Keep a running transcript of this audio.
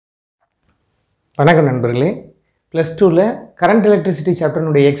வணக்கம் நண்பர்களே. +2ல current electricity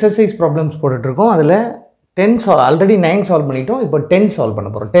சாப்டர்னுடைய exercise problems போட்டுட்ருக்கோம். அதில் 10 ஆல்ரெடி 9 சால்வ் பண்ணிட்டோம். இப்போ 10 சால்வ் பண்ண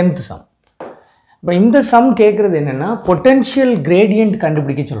போகிறோம். 10th some. இப்போ இந்த சம் கேட்குறது என்னென்னா பொட்டென்ஷியல் கிரேடியன்ட்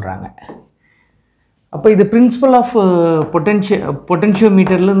கண்டுபிடிக்க சொல்கிறாங்க. அப்போ இது பிரின்சிபல் ஆஃப்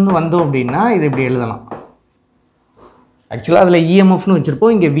பொட்டென்ஷியோமீட்டர்லேருந்து வந்தோம் அப்படின்னா இது இப்படி எழுதலாம். ஆக்சுவலாக அதில் இஎம்எஃப்னு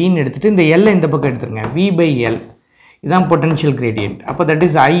வச்சுருப்போம். இங்கே வின்னு எடுத்துகிட்டு இந்த எல்லை இந்த பக்கம் எடுத்துருங்க. V/L இதுதான் பொட்டென்ஷியல் கிரேடியன்ட். அப்போ that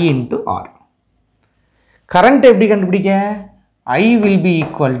is I into R. Current எப்படி கண்டுபிடிக்க? I will be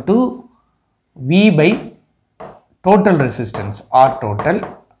equal to V by total resistance R total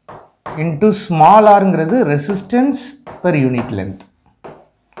into small rங்கிறது resistance per unit length.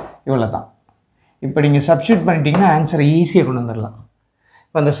 இவ்வளோ தான். இப்போ நீங்கள் சப்ஸ்டியூட் பண்ணிட்டீங்கன்னா ஆன்சரை ஈஸியாக கொண்டு வந்துடலாம்.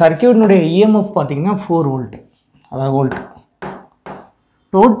 இப்போ அந்த சர்க்கியூட்னுடைய இஎம்எஃப் பார்த்தீங்கன்னா 4 வோல்ட், அதாவது வோல்ட்.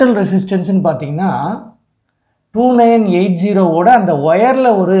 டோட்டல் ரெசிஸ்டன்ஸ்ன்னு பார்த்தீங்கன்னா 2980ஓட அந்த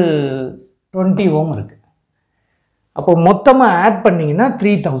ஒயரில் ஒரு 20 ஓம் இருக்குது. அப்போ மொத்தமாக ஆட் பண்ணிங்கன்னா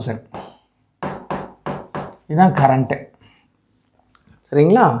 3000. இதுதான் கரண்ட்டு.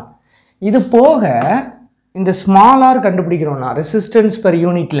 சரிங்களா? இது போக இந்த small R கண்டுபிடிக்கிறோன்னா resistance per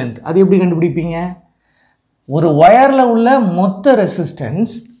unit length. அது எப்படி கண்டுபிடிப்பீங்க? ஒரு ஒயரில் உள்ள மொத்த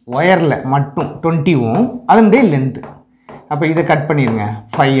ரெசிஸ்டன்ஸ் ஒயரில் மட்டும் 20 ஓம், அதனுடைய லென்த்து. அப்போ இதை கட் பண்ணிடுங்க,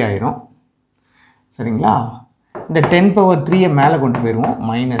 5 ஆயிரும். சரிங்களா? இந்த 10⁻³ மேலே கொண்டு போயிடுவோம்,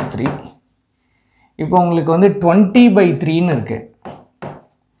 -3. இப்போ உங்களுக்கு வந்து 20/3ன்னு இருக்குது.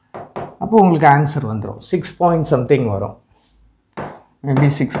 அப்போ உங்களுக்கு ஆன்சர் வந்துடும் 6 point something வரும். மேபி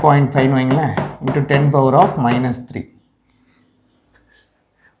 6.5 வைங்களேன், into 10⁻³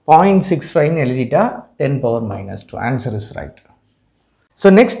 0.65ன்னு எழுதிட்டா 10⁻². Answer is right. So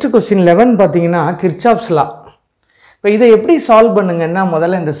next question 11 பார்த்தீங்கன்னா கிர்ச்சாஃப்ஸ் லா. இப்போ இதை எப்படி சால்வ் பண்ணுங்கன்னா,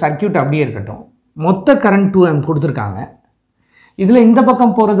 முதல்ல இந்த சர்க்கியூட் அப்படியே இருக்கட்டும். மொத்த கரண்ட் 2 ஆம்ப் கொடுத்துருக்காங்க. இதில் இந்த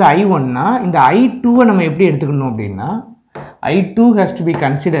பக்கம் போகிறது I1னா இந்த I2வை நம்ம எப்படி எடுத்துக்கணும் அப்படின்னா, I2 has to be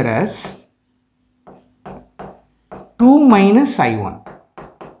considered as 2 minus I1.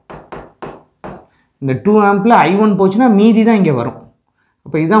 இந்த 2 ஆம்பில் I1 போச்சுன்னா மீதி தான் இங்கே வரும்.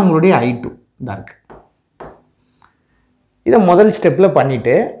 அப்போ இதுதான் உங்களுடைய I2 இதாக இருக்குது. இதை முதல் ஸ்டெப்பில்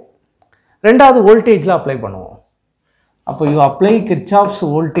பண்ணிவிட்டு ரெண்டாவது வோல்டேஜில் அப்ளை பண்ணுவோம். அப்போ you apply Kirchhoff's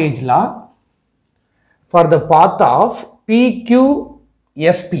voltage law for the path of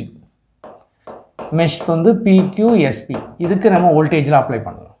PQSP. Mesh வந்து PQSP. இதுக்கு நம்ம வோல்டேஜில் அப்ளை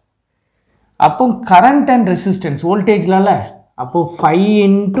பண்ணுவோம். அப்போ கரண்ட் அண்ட் ரெசிஸ்டன்ஸ் வோல்டேஜ்லால அப்போ 5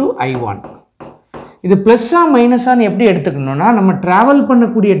 into I1. இது ப்ளஸ்ஸா மைனஸான்னு எப்படி எடுத்துக்கணும்னா, நம்ம ட்ராவல்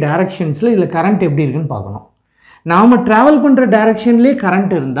பண்ணக்கூடிய டைரக்ஷன்ஸில் இதில் கரண்ட் எப்படி இருக்குன்னு பார்க்கணும். நாம் ட்ராவல் பண்ணுற டைரக்ஷன்லேயே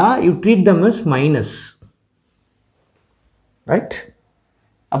கரண்ட் இருந்தால் you treat them as minus. Right?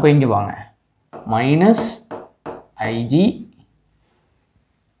 அப்போ இங்கே வாங்க, மைனஸ் IG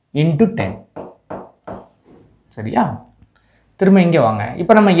into 10. சரியா? திரும்ப இங்கே வாங்க.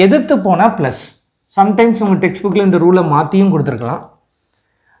 இப்போ நம்ம எதிர்த்து போனால் ப்ளஸ். சம்டைம்ஸ் உங்கள் டெக்ஸ்ட் புக்கில் இந்த ரூலை மாற்றியும் கொடுத்துருக்கலாம்,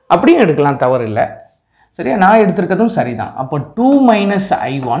 அப்படியும் எடுக்கலாம், தவறு இல்லை. சரியா? நான் எடுத்துருக்கிறதும் சரிதான். அப்போ 2 minus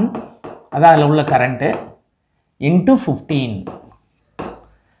I1 அதான் அதில் உள்ள கரண்ட்டு into 15.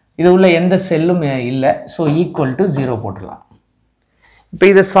 இது உள்ள எந்த செல்லும் இல்லை. ஸோ ஈக்குவல் டு 0 போட்டுடலாம். இப்போ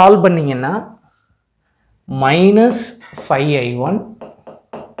இதை சால்வ் பண்ணிங்கன்னா -5I1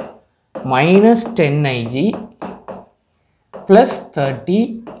 -10IG + 30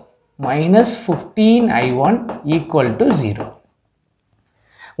 -15I1 = 0.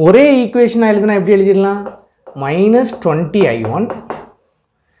 ஒரே ஈக்குவேஷனாக எழுதுனா எப்படி எழுதிடலாம்? -20I1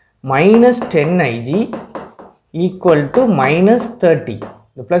 -10IG = -30.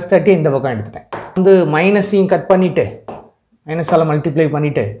 இந்த +30 இந்த பக்கம் எடுத்துட்டேன். வந்து மைனஸையும் கட் பண்ணிவிட்டு மைனஸால் மல்டிப்ளை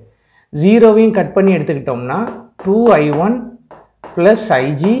பண்ணிவிட்டு 0வையும் கட் பண்ணி எடுத்துக்கிட்டோம்னா 2I1 +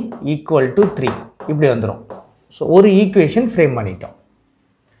 IG = 3 இப்படி வந்துடும். ஸோ ஒரு ஈக்குவேஷன் ஃப்ரேம் பண்ணிட்டோம்.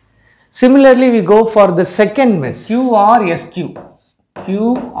 Similarly we go for the second mesh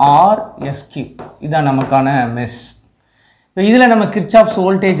QRSQ. இதுதான் நமக்கான மெஷ். இப்போ இதில் நம்ம கிர்ச்சாஃப்ஸ்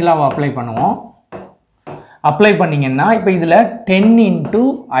வோல்டேஜ் லாவை அப்ளை பண்ணுவோம். அப்ளை பண்ணிங்கன்னா இப்போ இதில் 10 into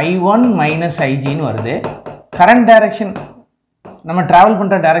I1 - IGன்னு வருது. கரண்ட் டைரக்ஷன் நம்ம ட்ராவல்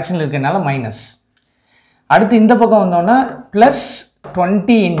பண்ணுற டைரக்ஷனில் இருக்கிறதுனால மைனஸ். அடுத்து இந்த பக்கம் வந்தோன்னா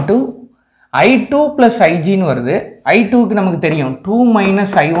 +20 into I2 + IGன்னு வருது. I2க்கு நமக்கு தெரியும் 2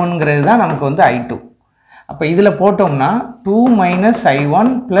 minus I1ங்கிறது தான் நமக்கு வந்து I2. அப்போ இதில் போட்டோம்னா 2 minus I1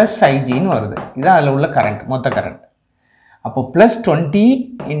 + IGன்னு வருது. இதுதான் அதில் உள்ள கரண்ட், மொத்த கரண்ட். அப்போ +20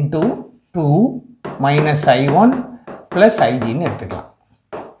 into 2 minus I1 + IGன்னு எடுத்துக்கலாம்.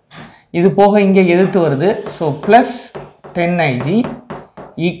 இது போக இங்கே எதிர்த்து வருது. So +10IG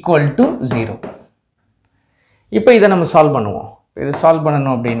 = 0. இப்போ இதை நம்ம சால்வ் பண்ணுவோம். இது சால்வ்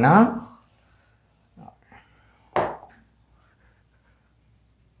பண்ணணும் அப்படின்னா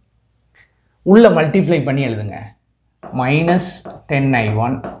உள்ள மல்டிப்ளை பண்ணி எழுதுங்க. minus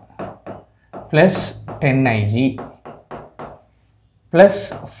 10i1 plus 10ig plus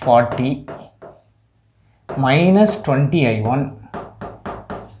 40 minus 20i1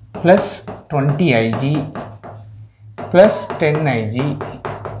 plus 20ig plus 10ig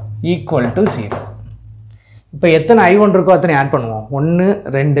equal to 0. இப்போ எத்தனை i1 இருக்கோ அத்தனை ஆட் பண்ணுவோம். 1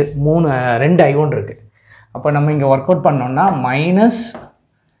 2 3 2 i1 இருக்கு. அப்போ நம்ம இங்கே ஒர்க் அவுட் பண்ணோம்னா minus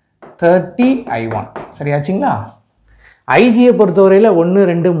 30i1 சரியாச்சுங்களா? ஐஜியை பொறுத்தவரையில் 1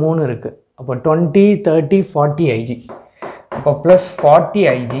 2 3 இருக்குது. அப்போ 20 30 40 ஐஜி. அப்போ ப்ளஸ் 40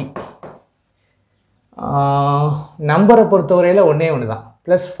 ஐஜி. நம்பரை பொறுத்தவரையில் ஒன்றே ஒன்று தான்,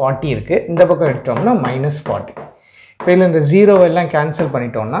 ப்ளஸ் 40 இருக்குது. இந்த பக்கம் எடுத்தோம்னா மைனஸ் 40. இப்போ இதில் இந்த ஜீரோவெல்லாம் கேன்சல்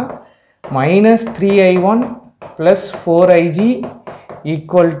பண்ணிட்டோம்னா minus 3i1 plus 4ig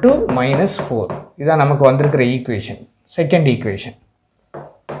equal to minus 4. இதுதான் நமக்கு வந்திருக்கிற ஈக்குவேஷன், செகண்ட் ஈக்குவேஷன்.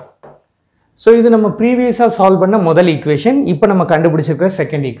 ஸோ இது நம்ம ப்ரீவியஸாக சால்வ் பண்ண முதல் ஈக்குவேஷன். இப்போ நம்ம கண்டுபிடிச்சிருக்கிற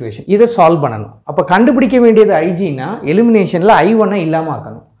செகண்ட் ஈக்குவேஷன். இதை சால்வ் பண்ணணும். அப்போ கண்டுபிடிக்க வேண்டியது ஐஜினா எலிமினேஷனில் i1 இல்லாமல்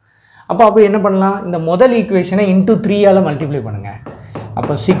ஆக்கணும். அப்போ என்ன பண்ணலாம்? இந்த முதல் ஈக்குவேஷனை இன்டூ 3ஆல் மல்டிப்ளை பண்ணுங்கள்.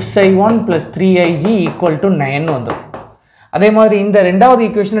 அப்போ 6i1 plus 3ig equal to 9 வந்துடும். அதே மாதிரி இந்த ரெண்டாவது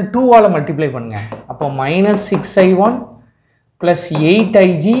ஈக்குவேஷனை 2ஆல் மல்டிப்ளை பண்ணுங்கள். அப்போ minus 6i1 plus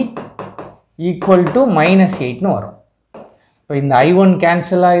 8ig equal to minus 8ன்னு வரும். இப்போ இந்த i1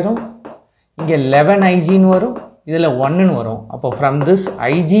 கேன்சல் ஆயிரும். இங்கே 11ig வரும், இதில் 1ன்னு வரும். அப்போ from this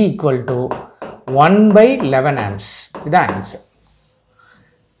ig equal to 1/11 amps. இதுதான் ஆன்சர்.